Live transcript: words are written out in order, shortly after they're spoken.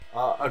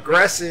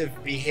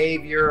Aggressive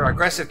behavior,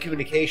 aggressive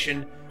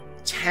communication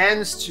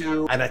tends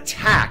to an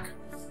attack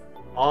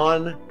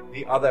on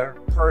the other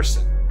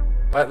person.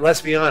 But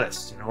let's be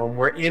honest, when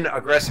we're in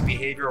aggressive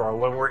behavior or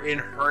when we're in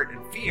hurt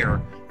and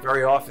fear,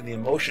 very often the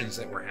emotions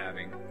that we're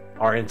having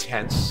are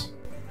intense,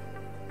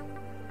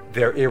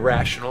 they're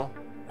irrational,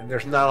 and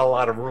there's not a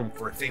lot of room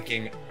for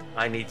thinking,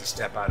 I need to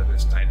step out of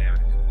this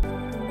dynamic.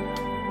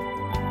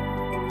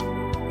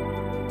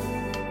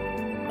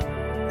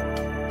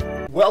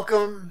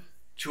 Welcome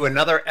to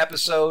another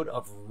episode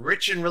of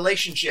Rich in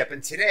Relationship,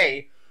 and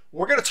today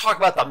we're going to talk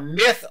about the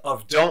myth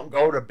of don't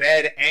go to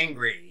bed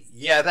angry.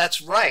 Yeah,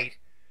 that's right.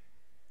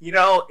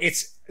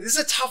 This is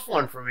a tough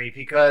one for me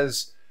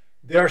because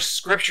there's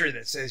scripture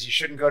that says you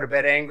shouldn't go to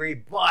bed angry,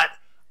 but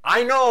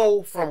I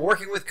know from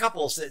working with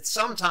couples that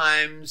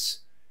sometimes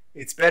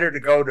it's better to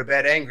go to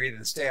bed angry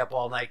than stay up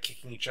all night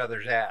kicking each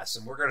other's ass,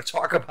 and we're going to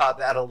talk about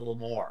that a little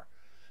more.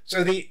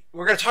 So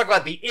we're going to talk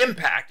about the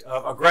impact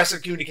of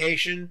aggressive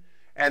communication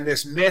and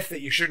this myth that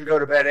you shouldn't go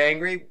to bed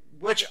angry,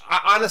 which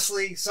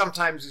honestly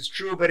sometimes is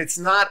true, but it's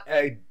not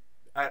a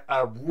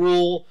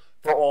rule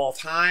for all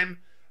time.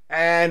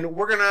 And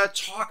we're going to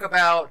talk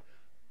about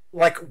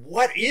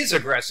what is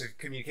aggressive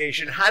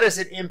communication? How does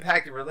it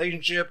impact a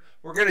relationship?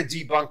 We're going to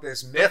debunk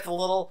this myth a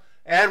little,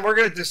 and we're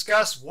going to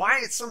discuss why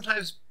it's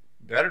sometimes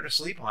better to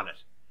sleep on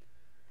it.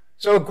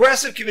 So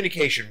aggressive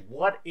communication,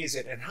 what is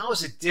it, and how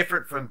is it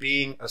different from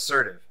being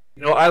assertive?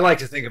 I like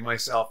to think of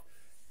myself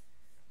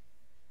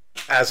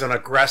as an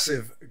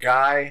aggressive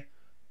guy,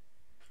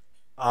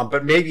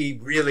 but maybe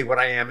really what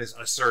I am is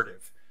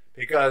assertive,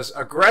 because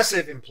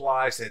aggressive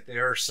implies that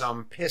there's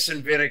some piss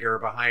and vinegar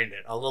behind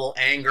it, a little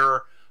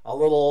anger, a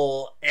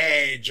little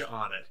edge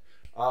on it.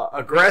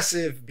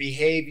 Aggressive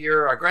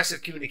behavior,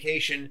 aggressive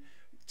communication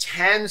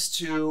tends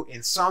to,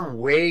 in some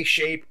way,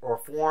 shape, or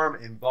form,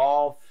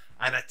 involve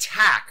an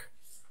attack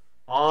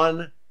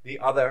on the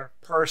other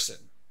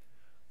person.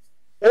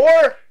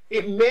 Or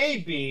it may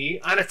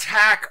be an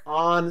attack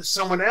on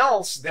someone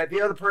else that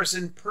the other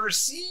person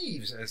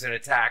perceives as an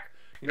attack.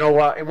 In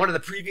one of the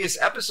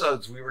previous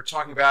episodes, we were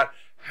talking about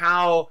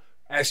how,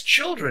 as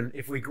children,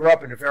 if we grew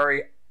up in a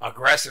very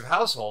aggressive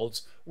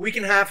households, we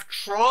can have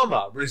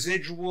trauma,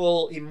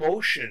 residual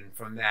emotion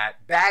from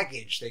that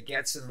baggage that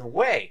gets in the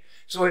way.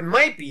 So it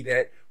might be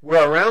that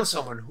we're around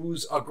someone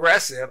who's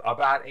aggressive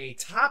about a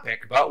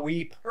topic, but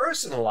we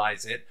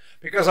personalize it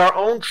because our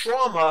own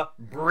trauma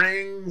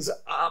brings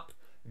up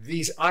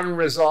these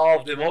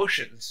unresolved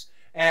emotions,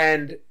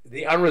 and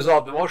the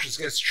unresolved emotions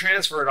gets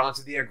transferred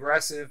onto the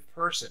aggressive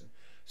person.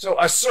 So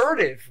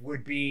assertive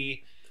would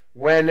be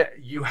when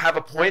you have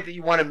a point that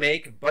you want to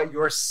make, but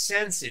you're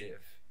sensitive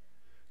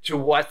to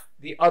what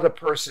the other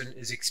person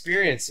is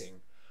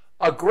experiencing.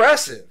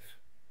 Aggressive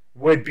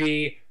would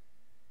be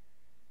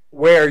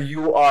where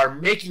you are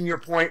making your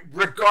point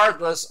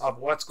regardless of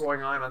what's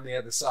going on the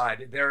other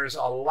side. There is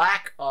a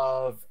lack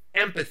of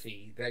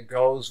empathy that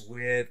goes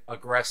with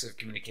aggressive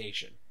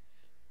communication.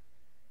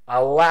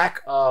 A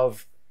lack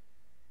of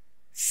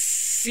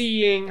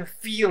seeing,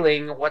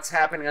 feeling what's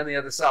happening on the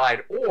other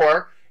side.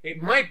 Or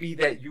it might be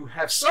that you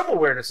have some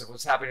awareness of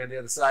what's happening on the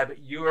other side, but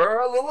you're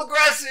a little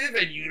aggressive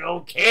and you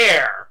don't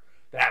care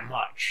that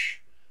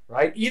much,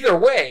 right? Either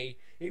way,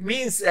 it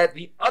means that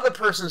the other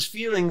person's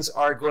feelings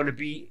are going to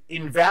be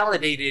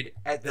invalidated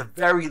at the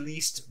very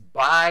least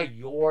by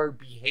your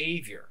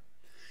behavior.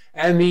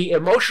 And the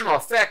emotional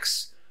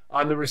effects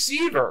on the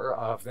receiver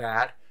of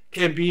that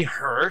can be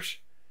hurt,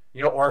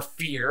 or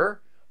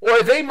fear,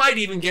 or they might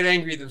even get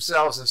angry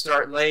themselves and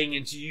start laying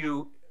into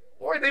you,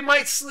 or they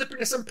might slip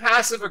into some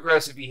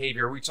passive-aggressive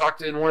behavior. We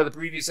talked in one of the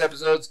previous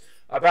episodes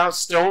about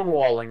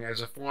stonewalling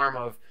as a form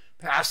of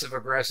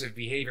passive-aggressive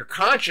behavior,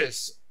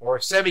 conscious or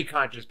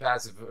semi-conscious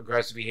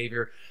passive-aggressive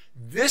behavior.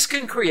 This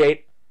can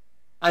create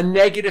a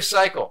negative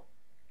cycle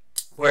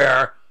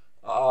where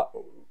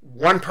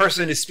one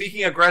person is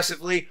speaking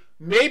aggressively,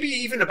 maybe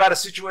even about a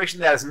situation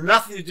that has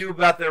nothing to do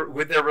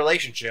with their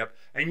relationship,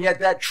 and yet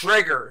that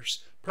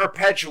triggers,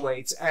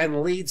 perpetuates,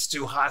 and leads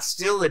to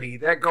hostility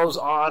that goes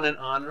on and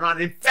on and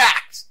on. In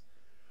fact,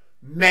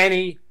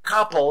 many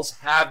couples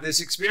have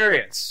this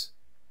experience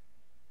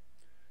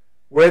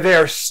where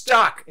they're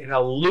stuck in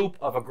a loop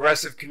of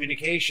aggressive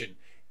communication,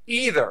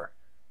 either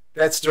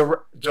that's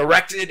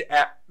directed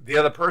at the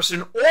other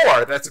person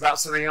or that's about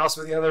something else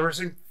where the other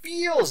person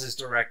feels is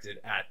directed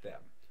at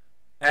them.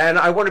 And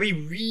I want to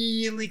be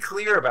really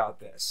clear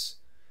about this,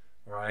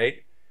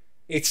 right?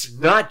 It's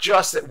not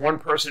just that one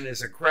person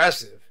is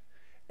aggressive.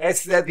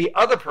 It's that the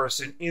other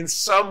person in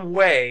some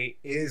way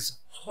is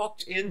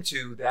hooked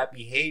into that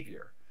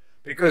behavior,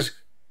 because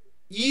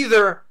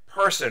either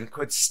person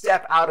could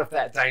step out of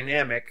that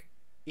dynamic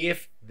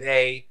if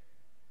they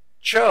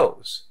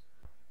chose.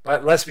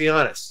 But let's be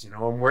honest,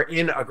 when we're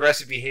in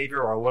aggressive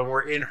behavior or when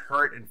we're in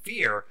hurt and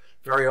fear,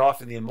 very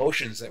often the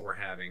emotions that we're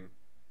having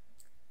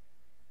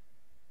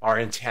are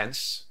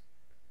intense,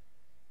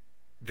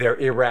 they're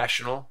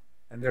irrational,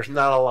 and there's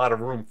not a lot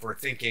of room for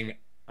thinking,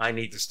 I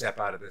need to step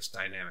out of this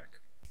dynamic.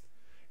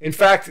 In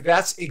fact,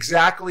 that's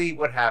exactly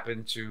what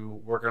happened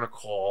to, we're going to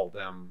call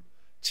them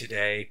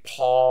today,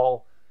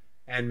 Paul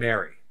and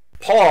Mary.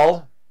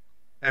 Paul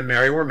and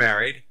Mary were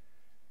married,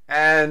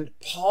 and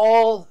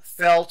Paul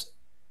felt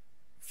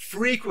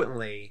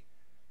frequently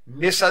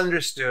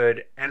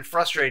misunderstood and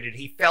frustrated.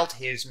 He felt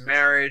his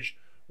marriage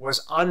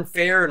was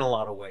unfair in a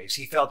lot of ways.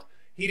 He felt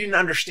he didn't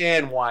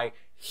understand why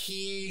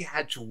he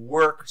had to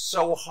work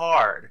so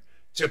hard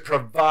to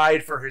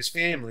provide for his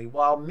family,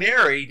 while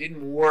Mary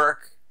didn't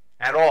work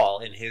at all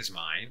in his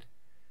mind.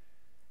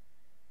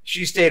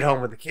 She stayed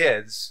home with the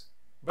kids,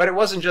 but it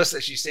wasn't just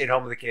that she stayed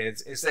home with the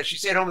kids, it's that she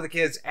stayed home with the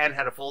kids and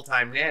had a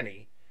full-time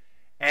nanny,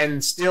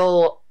 and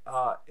still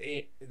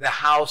the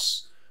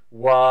house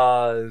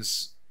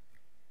was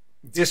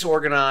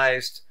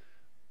disorganized.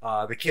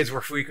 The kids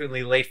were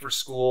frequently late for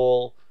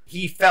school.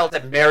 He felt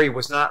that Mary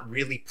was not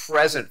really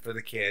present for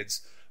the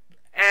kids,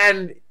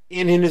 and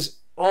in his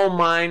own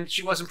mind,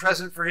 she wasn't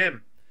present for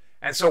him.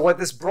 And so what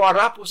this brought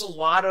up was a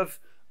lot of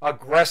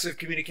aggressive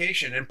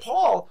communication. And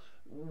Paul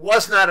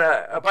was not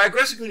by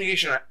aggressive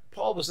communication,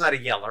 Paul was not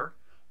a yeller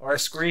or a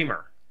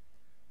screamer,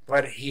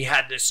 but he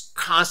had this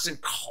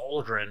constant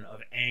cauldron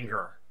of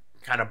anger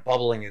kind of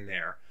bubbling in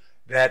there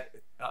that,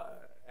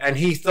 and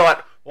he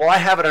thought, well, I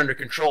have it under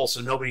control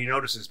so nobody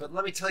notices. But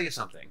let me tell you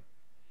something.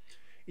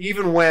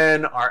 Even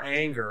when our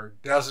anger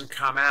doesn't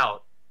come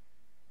out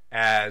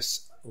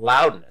as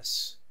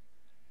loudness,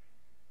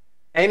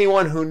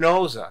 anyone who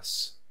knows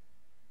us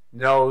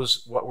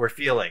knows what we're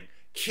feeling.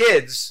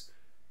 Kids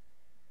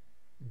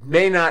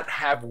may not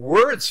have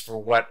words for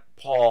what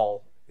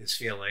Paul is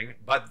feeling,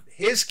 but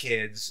his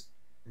kids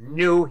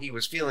knew he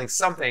was feeling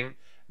something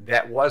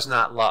that was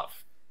not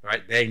love,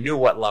 right? They knew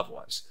what love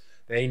was.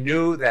 They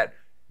knew that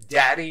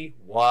Daddy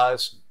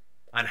was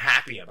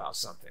unhappy about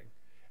something,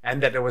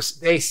 and that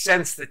they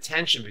sensed the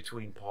tension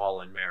between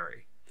Paul and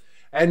Mary.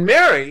 And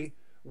Mary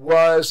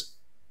was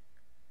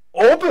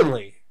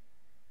openly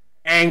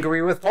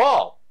angry with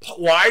Paul.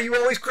 Why are you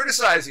always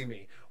criticizing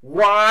me?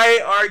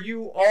 Why are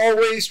you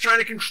always trying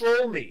to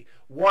control me?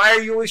 Why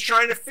are you always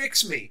trying to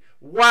fix me?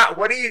 What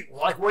are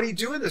you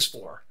doing this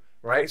for?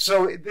 Right?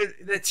 So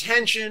the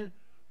tension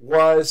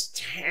was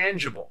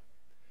tangible.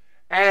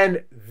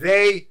 And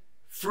they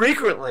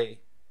frequently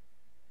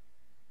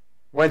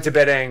went to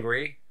bed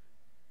angry,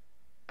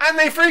 and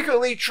they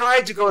frequently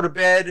tried to go to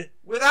bed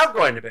without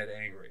going to bed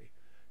angry.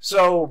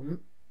 So,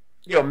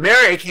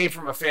 Mary came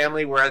from a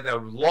family where the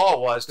law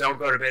was don't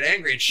go to bed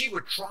angry, and she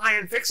would try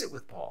and fix it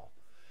with Paul.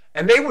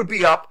 And they would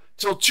be up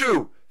till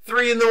 2,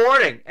 3 in the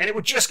morning, and it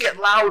would just get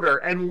louder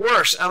and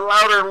worse and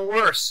louder and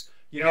worse.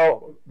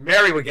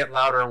 Mary would get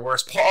louder and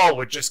worse. Paul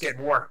would just get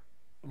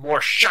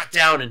more shut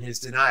down in his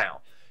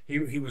denial.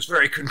 He was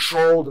very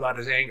controlled about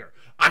his anger.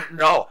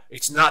 No,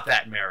 it's not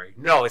that, Mary.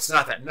 No, it's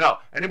not that. No.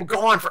 And it would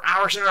go on for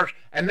hours and hours.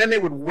 And then they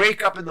would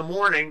wake up in the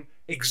morning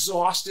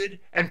exhausted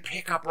and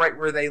pick up right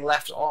where they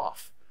left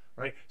off.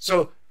 Right?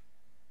 So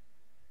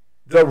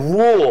the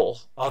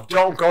rule of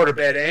don't go to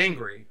bed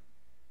angry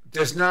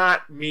does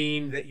not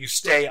mean that you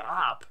stay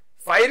up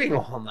fighting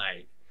all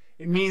night.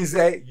 It means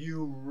that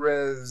you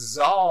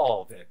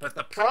resolve it. But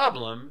the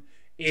problem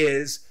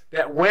is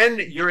that when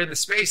you're in the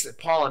space that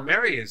Paul and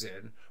Mary is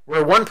in,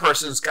 where one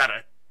person's got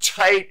a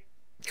tight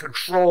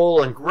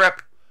control and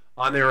grip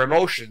on their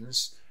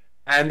emotions,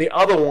 and the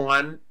other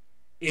one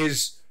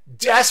is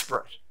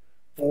desperate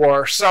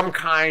for some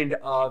kind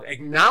of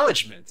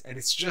acknowledgement, and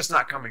it's just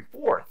not coming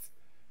forth,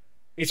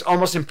 it's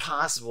almost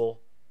impossible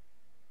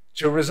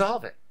to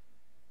resolve it.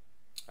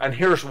 And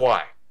here's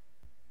why.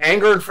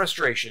 Anger and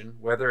frustration,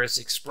 whether it's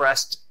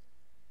expressed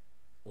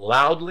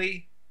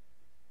loudly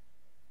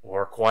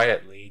or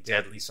quietly,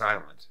 deadly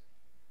silent,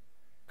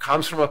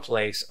 comes from a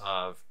place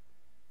of,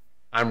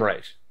 I'm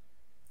right.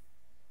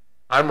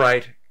 I'm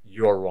right,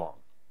 you're wrong.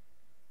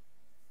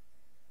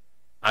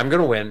 I'm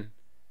going to win,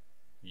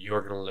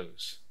 you're going to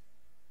lose.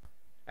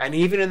 And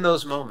even in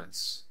those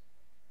moments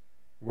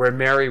where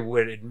Mary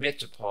would admit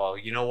to Paul,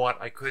 you know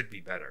what, I could be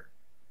better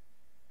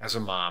as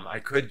a mom. I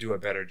could do a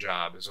better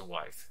job as a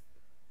wife.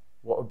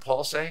 What would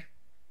Paul say?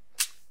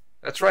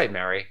 That's right,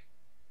 Mary.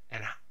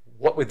 And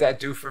what would that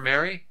do for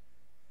Mary?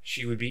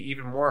 She would be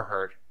even more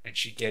hurt, and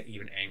she'd get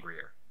even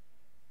angrier.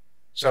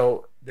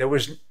 So there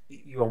was,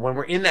 when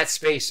we're in that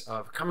space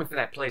of coming from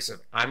that place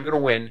of, I'm going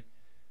to win,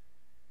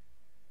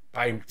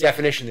 by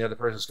definition, the other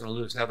person's going to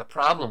lose. Now, the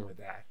problem with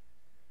that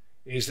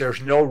is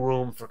there's no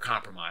room for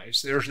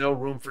compromise. There's no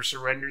room for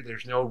surrender.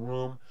 There's no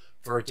room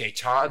for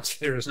détente.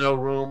 There's no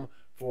room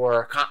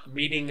for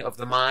meeting of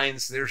the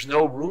minds. There's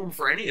no room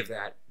for any of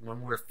that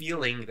when we're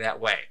feeling that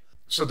way.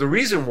 So the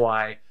reason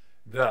why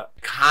the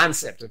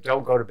concept of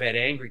don't go to bed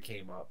angry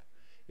came up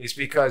is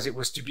because it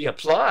was to be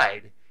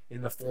applied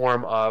in the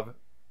form of,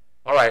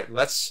 all right,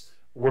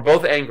 we're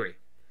both angry.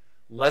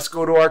 Let's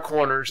go to our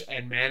corners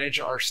and manage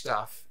our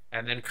stuff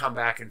and then come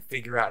back and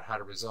figure out how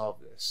to resolve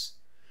this.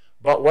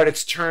 But what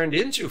it's turned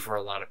into for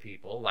a lot of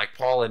people, like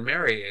Paul and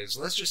Mary, is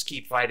let's just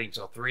keep fighting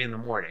till 3 in the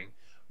morning,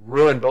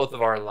 ruin both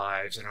of our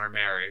lives and our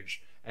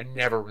marriage, and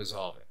never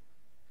resolve it.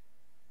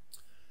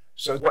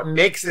 So what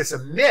makes this a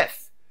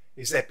myth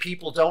is that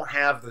people don't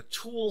have the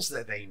tools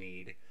that they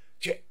need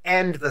to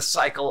end the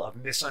cycle of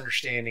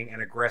misunderstanding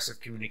and aggressive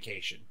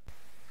communication.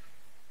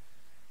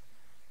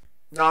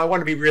 Now, I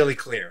want to be really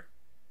clear.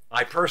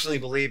 I personally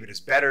believe it is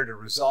better to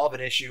resolve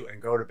an issue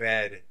and go to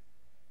bed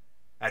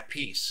at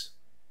peace.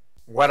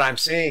 What I'm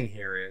saying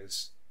here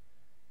is,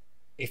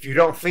 if you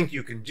don't think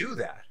you can do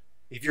that,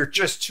 if you're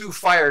just too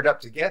fired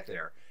up to get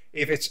there,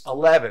 if it's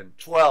 11,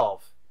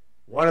 12,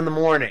 1 in the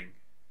morning,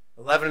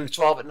 11 to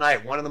 12 at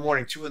night, 1 in the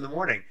morning, 2 in the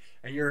morning,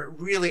 and you're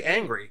really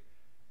angry,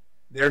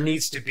 there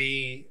needs to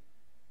be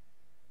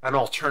an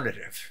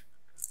alternative.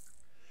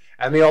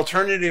 And the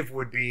alternative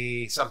would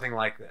be something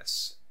like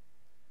this.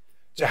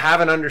 To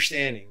have an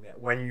understanding that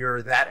when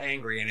you're that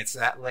angry and it's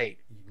that late,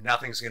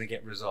 nothing's going to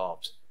get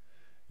resolved.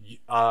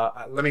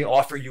 Let me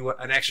offer you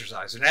an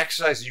exercise. An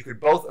exercise you could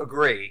both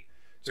agree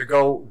to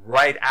go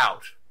write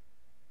out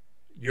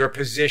your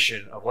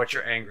position of what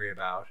you're angry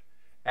about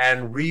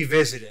and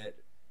revisit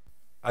it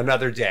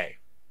another day,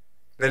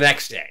 the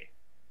next day.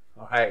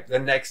 All right, the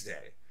next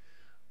day.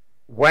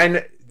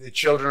 When the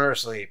children are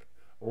asleep,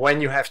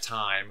 when you have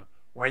time,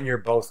 when you're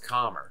both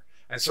calmer.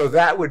 And so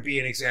that would be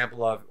an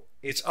example of,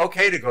 it's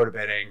okay to go to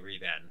bed angry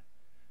then,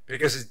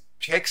 because it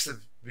takes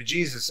the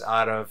bejesus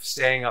out of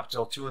staying up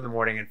till 2 in the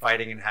morning and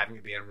fighting and having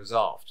it be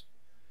unresolved.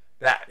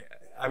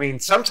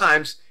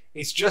 Sometimes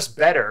it's just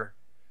better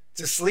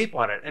to sleep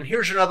on it. And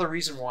here's another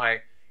reason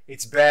why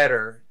it's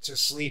better to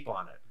sleep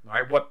on it. All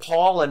right? What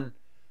Paul and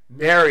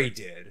Mary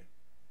did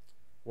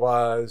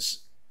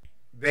was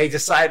they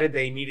decided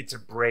they needed to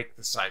break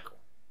the cycle.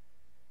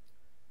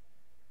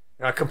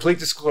 Now, complete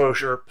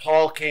disclosure,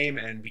 Paul came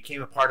and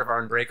became a part of our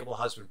Unbreakable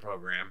Husband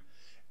program.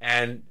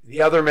 And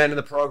the other men in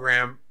the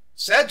program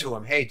said to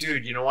him, hey,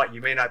 dude, you know what? You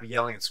may not be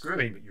yelling and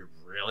screaming, but you're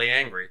really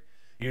angry.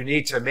 You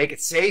need to make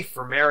it safe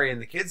for Mary and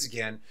the kids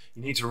again.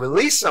 You need to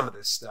release some of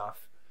this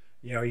stuff.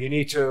 You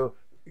need to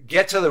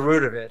get to the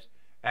root of it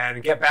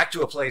and get back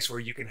to a place where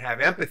you can have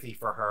empathy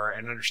for her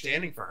and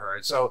understanding for her.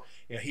 And so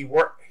he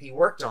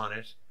worked on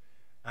it,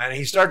 and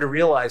he started to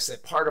realize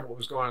that part of what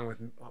was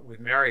going on with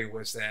Mary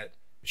was that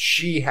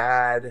she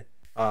had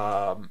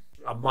a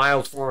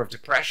mild form of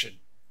depression.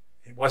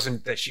 It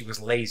wasn't that she was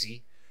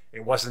lazy.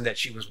 It wasn't that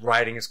she was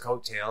riding his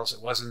coattails.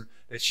 It wasn't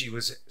that she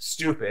was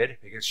stupid,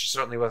 because she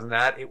certainly wasn't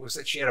that. It was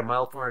that she had a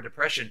mild form of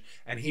depression,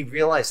 and he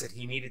realized that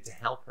he needed to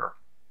help her,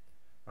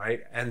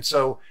 right? And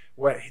so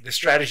what the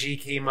strategy he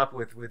came up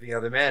with the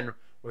other men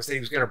was that he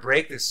was going to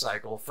break this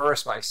cycle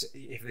first by,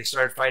 if they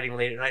started fighting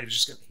late at night,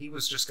 he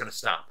was just going to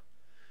stop.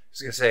 He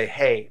was going to say,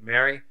 hey,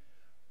 Mary,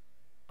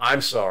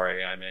 I'm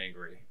sorry, I'm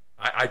angry.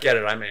 I get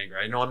it, I'm angry.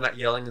 I know I'm not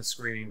yelling and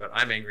screaming, but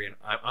I'm angry, and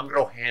I'm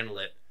going to handle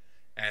it.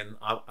 And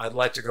I'd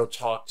like to go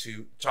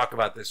talk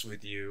about this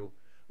with you.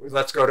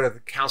 Let's go to the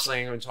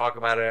counseling and talk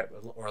about it,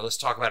 or let's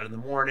talk about it in the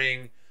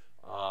morning.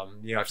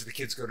 After the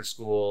kids go to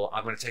school,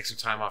 I'm going to take some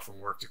time off from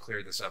work to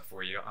clear this up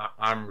for you.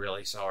 I'm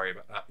really sorry,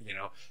 but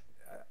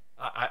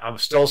I'm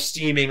still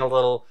steaming a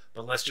little,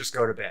 but let's just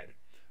go to bed,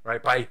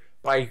 right?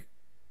 By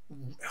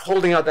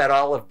holding out that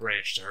olive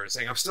branch to her,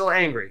 saying, I'm still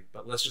angry,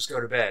 but let's just go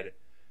to bed,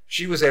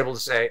 she was able to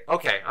say,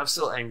 okay, I'm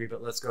still angry,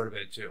 but let's go to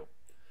bed too.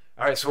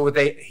 All right, so what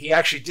he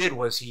actually did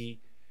was he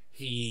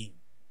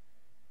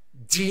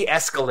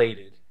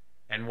de-escalated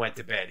and went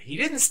to bed. He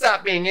didn't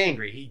stop being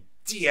angry. He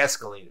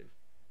de-escalated,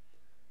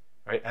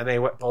 right? And they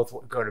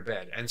both go to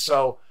bed. And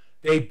so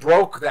they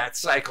broke that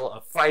cycle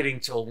of fighting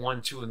till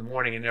 1, 2 in the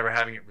morning and never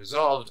having it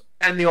resolved,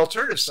 and the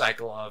alternative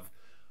cycle of,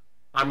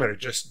 I'm going to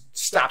just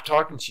stop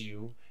talking to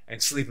you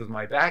and sleep with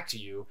my back to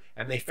you.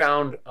 And they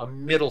found a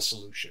middle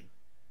solution,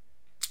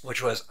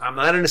 which was, I'm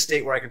not in a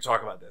state where I can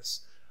talk about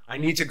this. I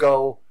need to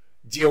go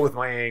deal with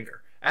my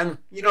anger. And,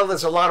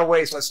 there's a lot of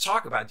ways. Let's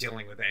talk about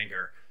dealing with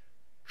anger.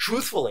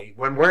 Truthfully,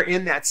 when we're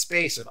in that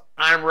space of,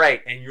 I'm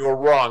right and you're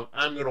wrong,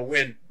 I'm going to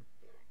win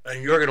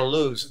and you're going to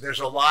lose, there's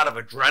a lot of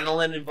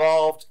adrenaline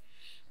involved.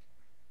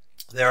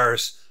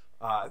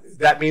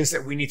 That means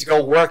that we need to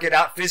go work it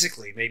out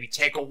physically, maybe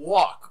take a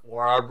walk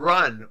or a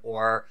run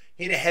or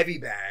hit a heavy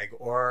bag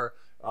or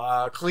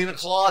clean a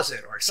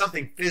closet or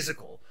something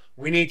physical.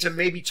 We need to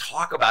maybe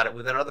talk about it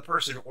with another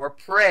person, or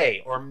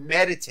pray or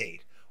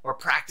meditate or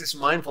practice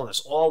mindfulness.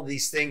 All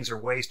these things are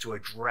ways to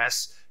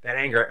address that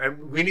anger.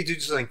 And we need to do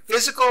something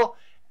physical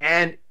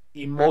and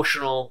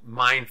emotional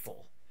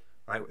mindful,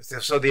 right?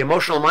 So the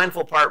emotional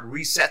mindful part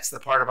resets the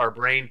part of our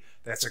brain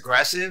that's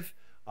aggressive.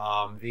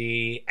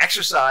 The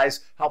exercise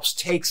helps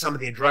take some of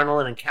the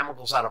adrenaline and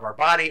chemicals out of our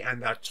body,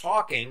 and the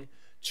talking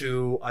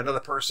to another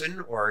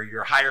person or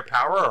your higher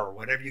power or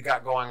whatever you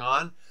got going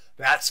on,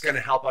 that's going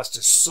to help us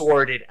to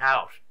sort it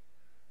out.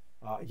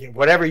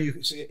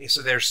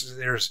 So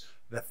there's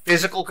the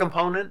physical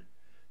component,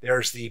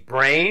 there's the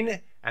brain,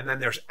 and then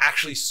there's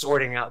actually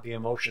sorting out the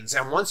emotions.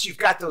 And once you've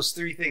got those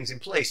three things in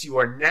place, you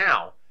are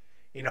now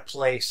in a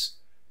place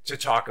to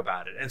talk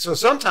about it. And so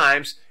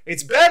sometimes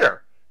it's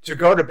better to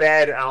go to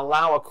bed and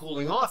allow a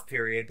cooling off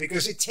period,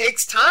 because it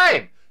takes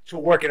time to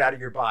work it out of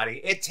your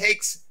body. It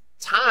takes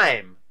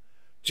time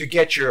to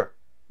get your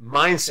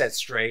mindset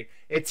straight.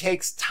 It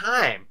takes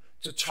time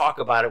to talk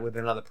about it with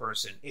another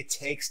person. It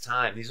takes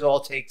time. These all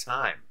take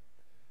time.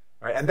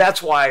 right? And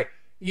that's why,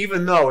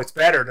 even though it's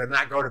better to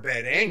not go to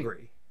bed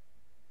angry,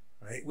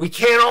 right, we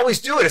can't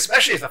always do it,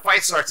 especially if the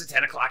fight starts at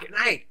 10 o'clock at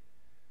night.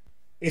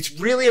 It's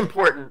really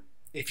important,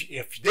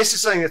 if this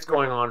is something that's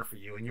going on for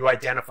you and you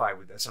identify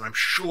with this, and I'm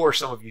sure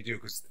some of you do,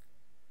 because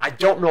I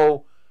don't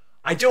know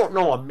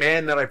a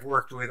man that I've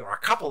worked with or a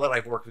couple that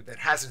I've worked with that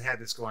hasn't had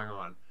this going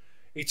on.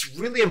 It's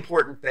really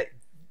important that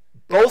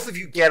both of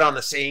you get on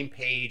the same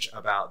page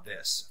about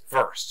this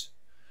first.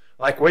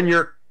 Like when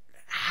you're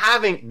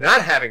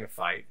not having a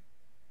fight,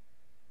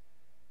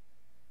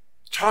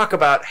 talk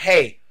about,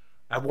 hey,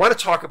 I want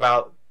to talk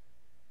about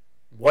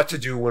what to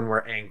do when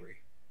we're angry.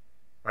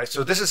 Right?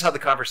 So this is how the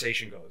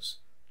conversation goes.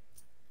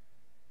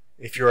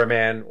 If you're a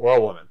man or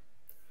a woman.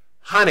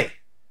 Honey,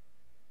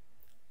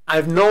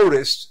 I've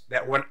noticed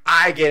that when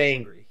I get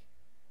angry,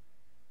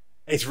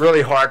 it's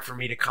really hard for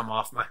me to come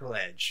off my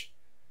ledge.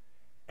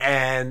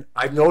 And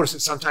I've noticed that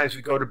sometimes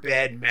we go to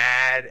bed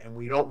mad and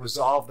we don't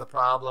resolve the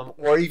problem.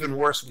 Or even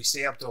worse, we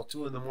stay up till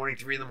 2 in the morning,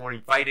 3 in the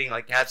morning fighting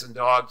like cats and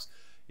dogs.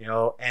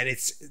 And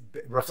it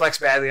reflects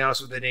badly on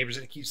us with the neighbors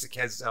and it keeps the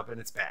kids up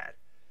and it's bad.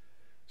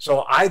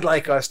 So I'd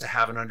like us to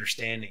have an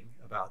understanding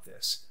about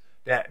this.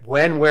 That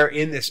when we're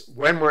in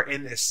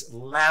this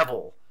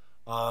level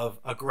of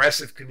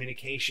aggressive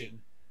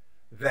communication,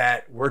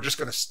 that we're just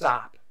going to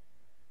stop,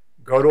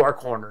 go to our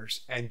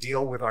corners, and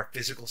deal with our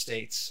physical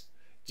states,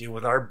 deal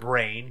with our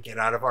brain, get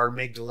out of our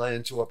amygdala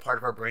into a part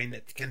of our brain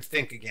that can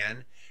think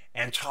again,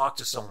 and talk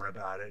to someone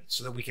about it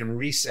so that we can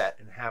reset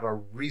and have a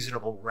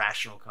reasonable,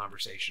 rational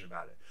conversation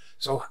about it.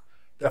 So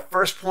the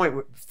first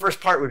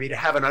part would be to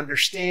have an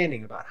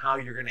understanding about how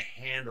you're going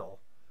to handle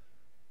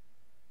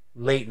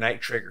late night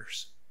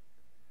triggers.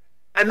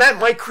 And that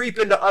might creep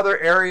into other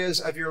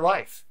areas of your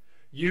life.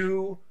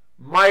 You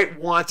might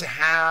want to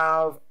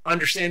have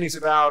understandings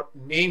about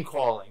name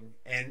calling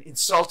and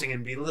insulting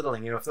and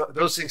belittling. If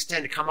those things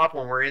tend to come up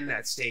when we're in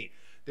that state,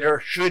 there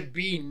should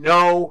be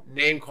no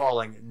name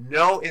calling,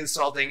 no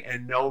insulting,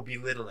 and no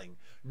belittling.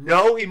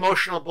 No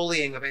emotional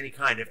bullying of any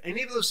kind. If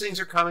any of those things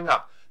are coming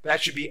up,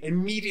 that should be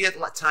immediate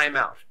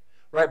timeout.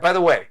 Right? By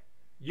the way,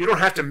 you don't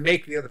have to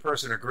make the other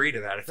person agree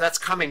to that. If that's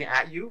coming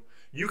at you,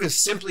 you can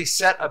simply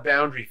set a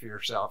boundary for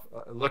yourself.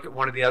 Look at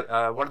one of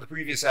the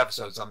previous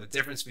episodes on the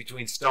difference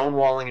between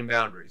stonewalling and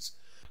boundaries.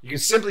 You can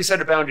simply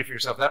set a boundary for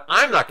yourself that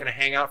I'm not going to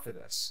hang out for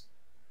this.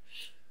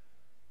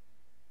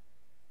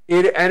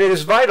 And it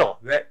is vital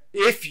that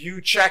if you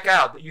check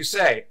out, that you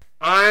say,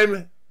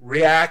 I'm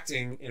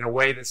reacting in a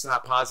way that's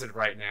not positive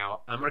right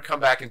now. I'm going to come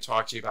back and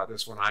talk to you about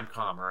this when I'm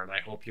calmer, and I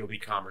hope you'll be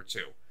calmer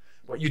too.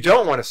 What you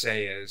don't want to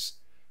say is,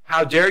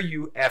 how dare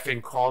you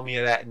effing call me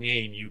that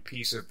name, you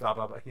piece of blah,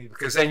 blah, blah.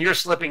 Because then you're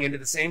slipping into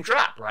the same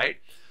trap, right?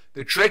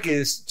 The trick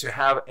is to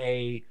have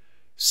a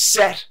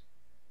set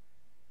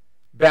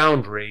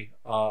boundary,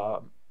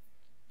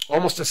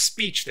 almost a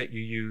speech that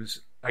you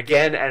use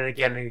again and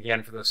again and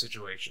again for those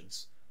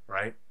situations,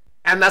 right?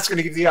 And that's going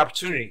to give you the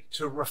opportunity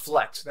to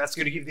reflect. That's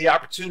going to give you the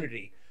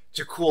opportunity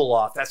to cool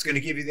off. That's going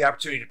to give you the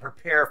opportunity to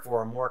prepare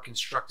for a more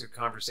constructive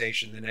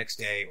conversation the next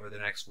day or the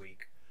next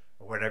week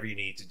or whatever you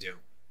need to do.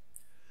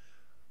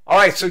 All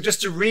right, so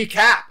just to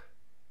recap,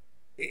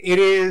 it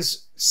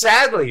is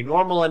sadly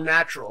normal and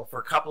natural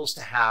for couples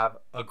to have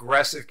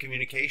aggressive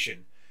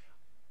communication.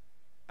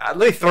 Let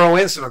me throw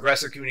in some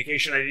aggressive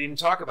communication I didn't even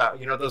talk about.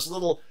 Those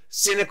little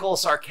cynical,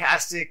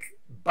 sarcastic,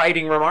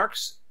 biting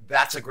remarks,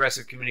 that's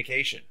aggressive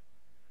communication.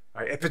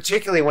 Right? And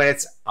particularly when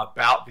it's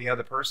about the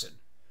other person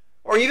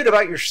or even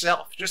about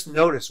yourself. Just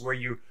notice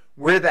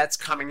where that's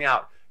coming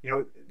out.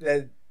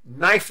 The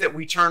knife that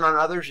we turn on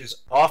others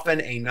is often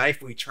a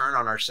knife we turn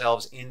on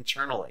ourselves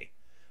internally.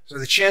 So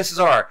the chances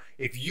are,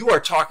 if you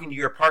are talking to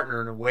your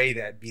partner in a way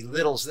that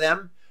belittles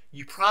them,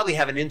 you probably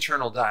have an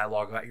internal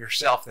dialogue about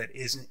yourself that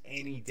isn't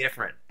any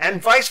different.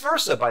 And vice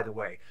versa, by the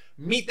way.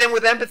 Meet them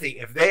with empathy.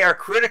 If they are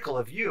critical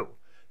of you,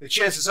 the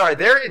chances are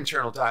their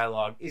internal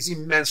dialogue is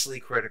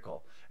immensely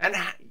critical. And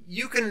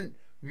you can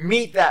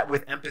meet that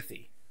with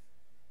empathy,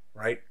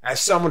 right? As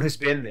someone who's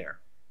been there.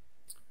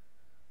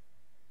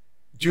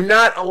 Do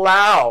not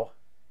allow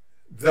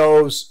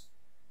those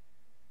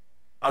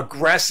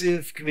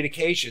aggressive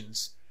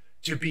communications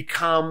to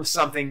become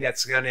something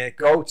that's going to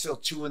go till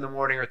 2 in the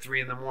morning or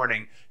 3 in the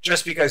morning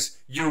just because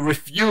you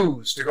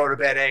refuse to go to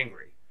bed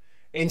angry.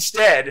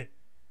 Instead,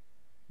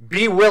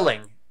 be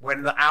willing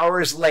when the hour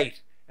is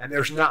late and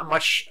there's not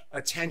much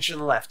attention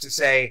left to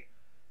say,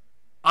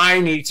 I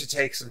need to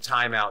take some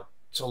time out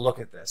to look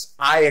at this.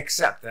 I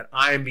accept that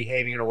I am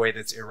behaving in a way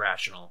that's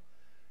irrational,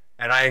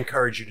 and I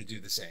encourage you to do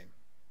the same.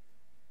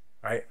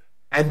 Right?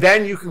 And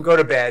then you can go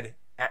to bed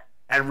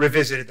and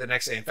revisit it the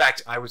next day. In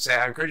fact, I would say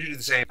I encourage you to do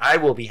the same. I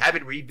will be happy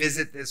to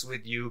revisit this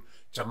with you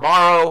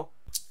tomorrow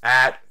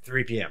at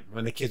 3 p.m.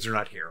 when the kids are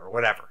not here or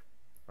whatever,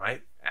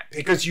 right?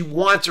 Because you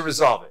want to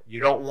resolve it. You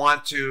don't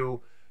want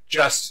to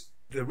just...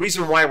 The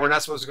reason why we're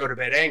not supposed to go to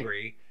bed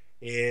angry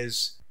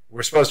is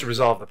we're supposed to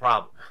resolve the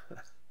problem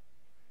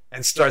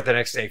and start the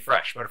next day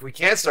fresh. But if we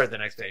can't start the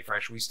next day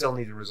fresh, we still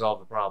need to resolve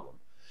the problem.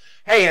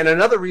 Hey, and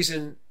another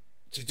reason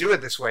to do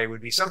it this way would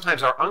be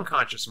sometimes our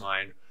unconscious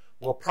mind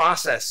will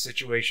process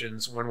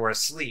situations when we're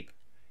asleep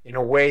in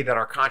a way that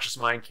our conscious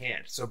mind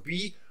can't. So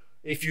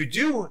if you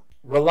do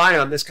rely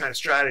on this kind of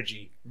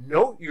strategy,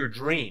 note your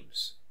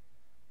dreams,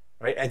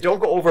 right? And don't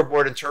go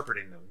overboard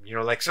interpreting them.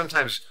 Like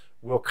sometimes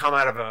we'll come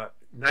out of a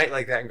night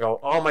like that and go,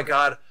 oh my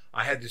God,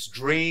 I had this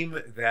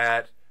dream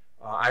that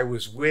I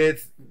was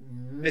with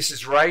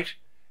Mrs. Wright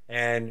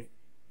and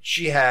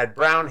she had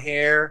brown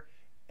hair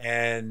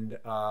and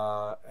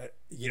was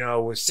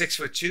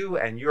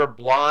 6'2" and you're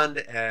blonde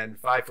and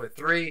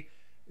 5'3".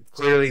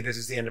 Clearly this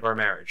is the end of our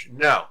marriage.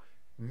 No,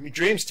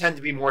 dreams tend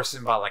to be more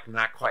symbolic,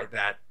 not quite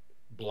that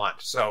blunt.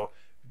 So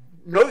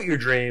note your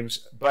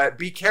dreams, but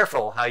be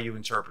careful how you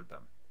interpret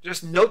them.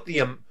 Just note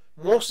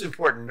most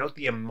important, note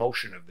the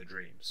emotion of the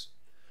dreams.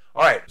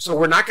 All right, so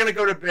we're not going to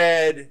go to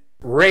bed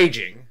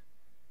raging,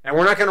 and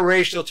we're not going to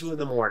rage till 2 in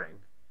the morning.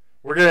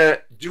 We're going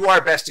to do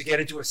our best to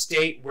get into a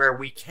state where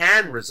we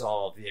can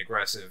resolve the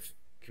aggressive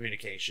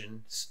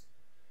communications.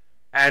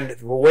 And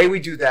the way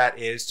we do that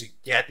is to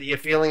get the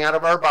feeling out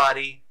of our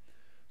body,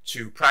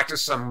 to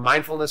practice some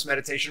mindfulness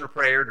meditation or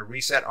prayer to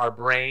reset our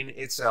brain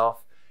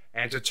itself,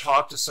 and to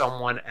talk to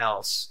someone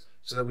else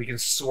so that we can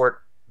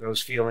sort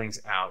those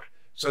feelings out.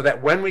 So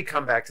that when we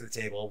come back to the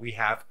table, we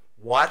have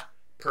what?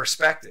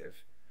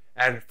 Perspective.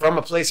 And from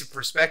a place of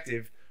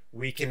perspective,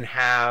 we can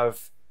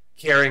have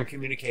caring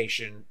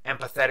communication,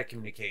 empathetic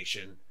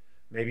communication,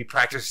 maybe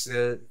practice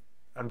the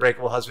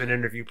Unbreakable Husband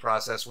interview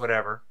process,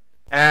 whatever.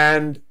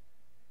 And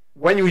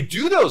when you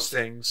do those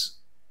things,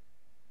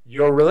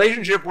 your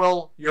relationship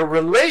will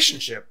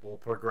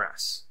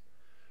progress.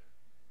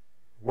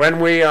 When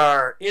we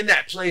are in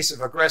that place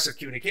of aggressive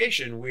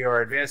communication, we are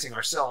advancing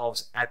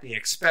ourselves at the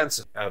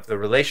expense of the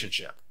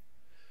relationship.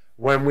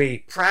 When we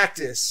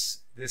practice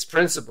this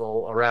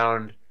principle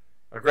around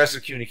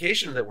aggressive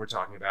communication that we're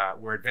talking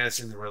about, we're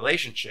advancing the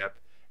relationship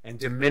and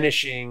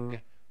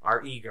diminishing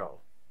our ego.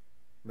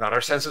 Not our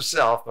sense of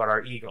self, but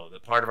our ego, the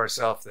part of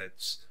ourself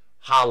that's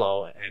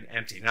hollow and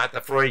empty. Not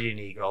the Freudian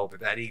ego, but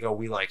that ego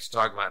we like to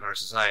talk about in our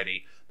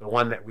society, the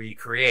one that we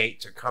create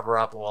to cover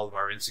up all of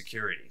our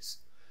insecurities.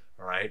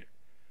 All right?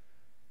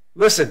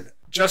 Listen,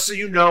 just so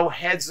you know,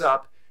 heads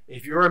up,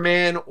 if you're a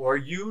man or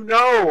you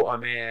know a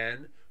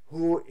man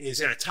who is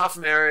in a tough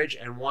marriage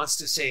and wants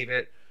to save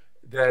it,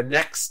 the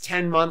next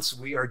 10 months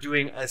we are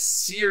doing a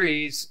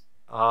series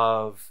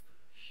of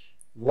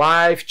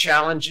live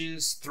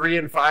challenges, 3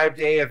 and 5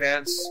 day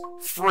events,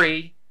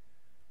 free,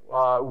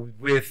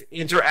 with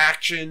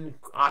interaction,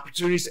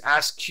 opportunities to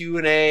ask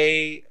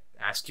Q&A,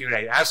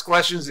 ask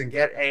questions and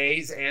get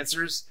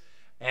answers.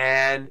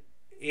 And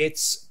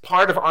it's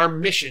part of our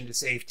mission to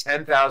save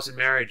 10,000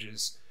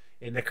 marriages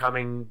in the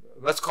coming,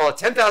 let's call it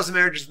 10,000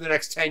 marriages in the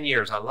next 10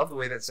 years. I love the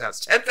way that sounds.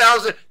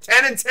 10,000,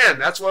 10 and 10.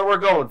 That's where we're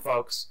going,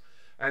 folks.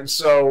 And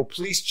so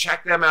please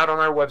check them out on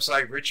our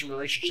website,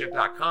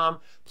 richinrelationship.com.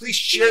 Please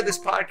share this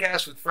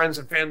podcast with friends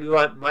and family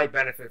who might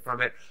benefit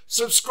from it.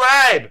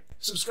 Subscribe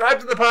to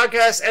the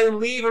podcast and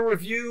leave a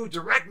review.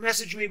 Direct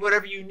message me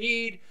whatever you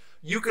need.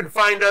 You can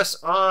find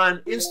us on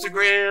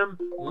Instagram,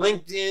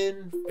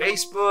 LinkedIn,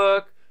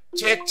 Facebook,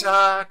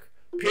 TikTok,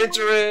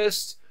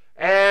 Pinterest,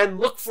 and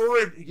look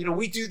forward.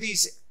 We do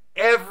these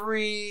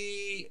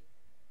every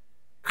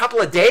couple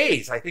of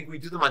days. I think we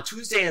do them on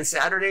Tuesday and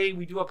Saturday.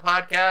 We do a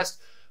podcast.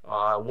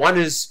 One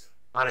is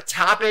on a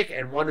topic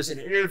and one is an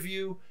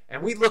interview.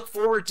 And we look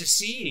forward to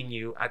seeing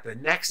you at the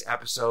next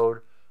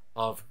episode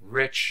of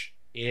Rich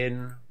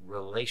in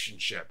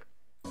Relationship.